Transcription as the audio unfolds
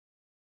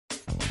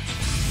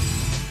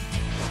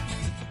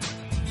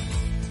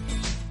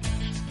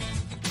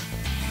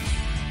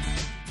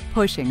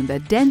pushing the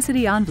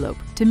density envelope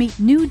to meet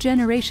new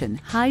generation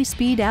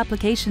high-speed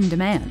application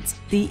demands.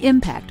 The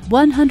Impact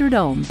 100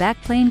 Ohm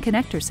Backplane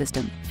Connector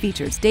System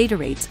features data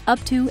rates up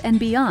to and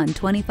beyond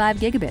 25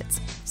 gigabits,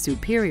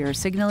 superior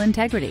signal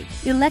integrity,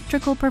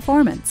 electrical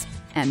performance,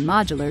 and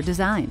modular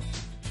design.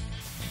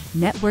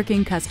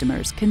 Networking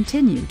customers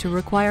continue to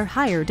require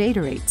higher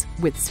data rates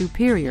with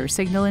superior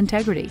signal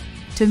integrity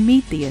to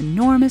meet the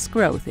enormous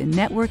growth in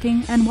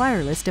networking and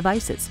wireless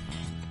devices.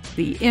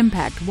 The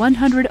Impact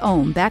 100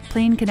 Ohm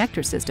Backplane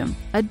Connector System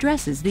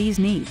addresses these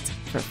needs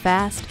for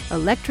fast,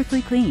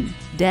 electrically clean,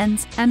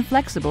 dense, and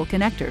flexible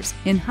connectors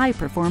in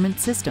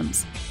high-performance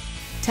systems.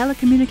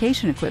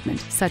 Telecommunication equipment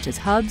such as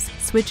hubs,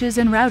 switches,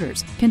 and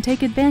routers can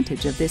take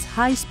advantage of this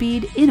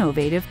high-speed,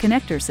 innovative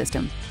connector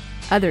system.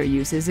 Other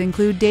uses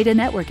include data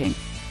networking,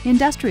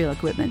 industrial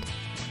equipment,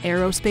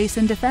 aerospace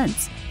and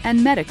defense,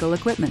 and medical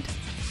equipment.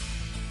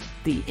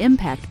 The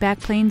Impact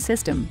Backplane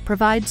system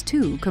provides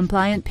two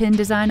compliant pin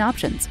design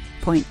options,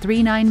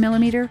 0.39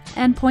 mm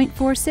and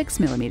 0.46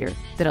 mm,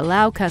 that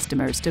allow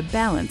customers to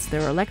balance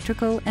their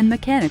electrical and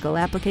mechanical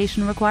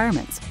application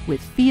requirements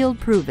with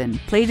field-proven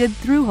plated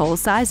through-hole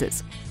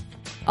sizes.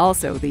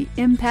 Also, the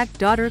Impact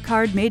Daughter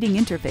Card mating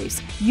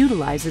interface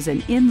utilizes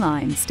an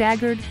inline,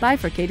 staggered,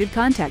 bifurcated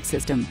contact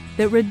system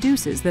that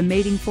reduces the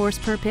mating force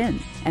per pin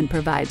and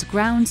provides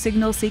ground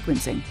signal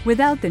sequencing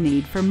without the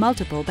need for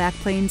multiple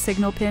backplane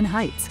signal pin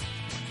heights.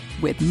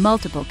 With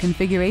multiple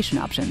configuration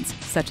options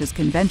such as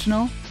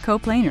conventional,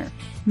 coplanar,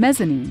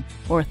 mezzanine,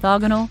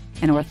 orthogonal,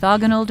 and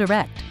orthogonal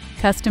direct,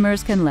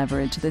 customers can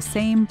leverage the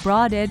same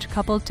broad-edge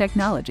coupled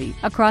technology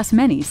across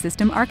many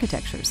system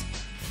architectures.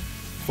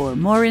 For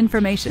more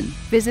information,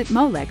 visit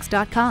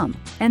molex.com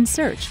and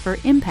search for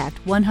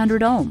Impact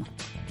 100 Ohm.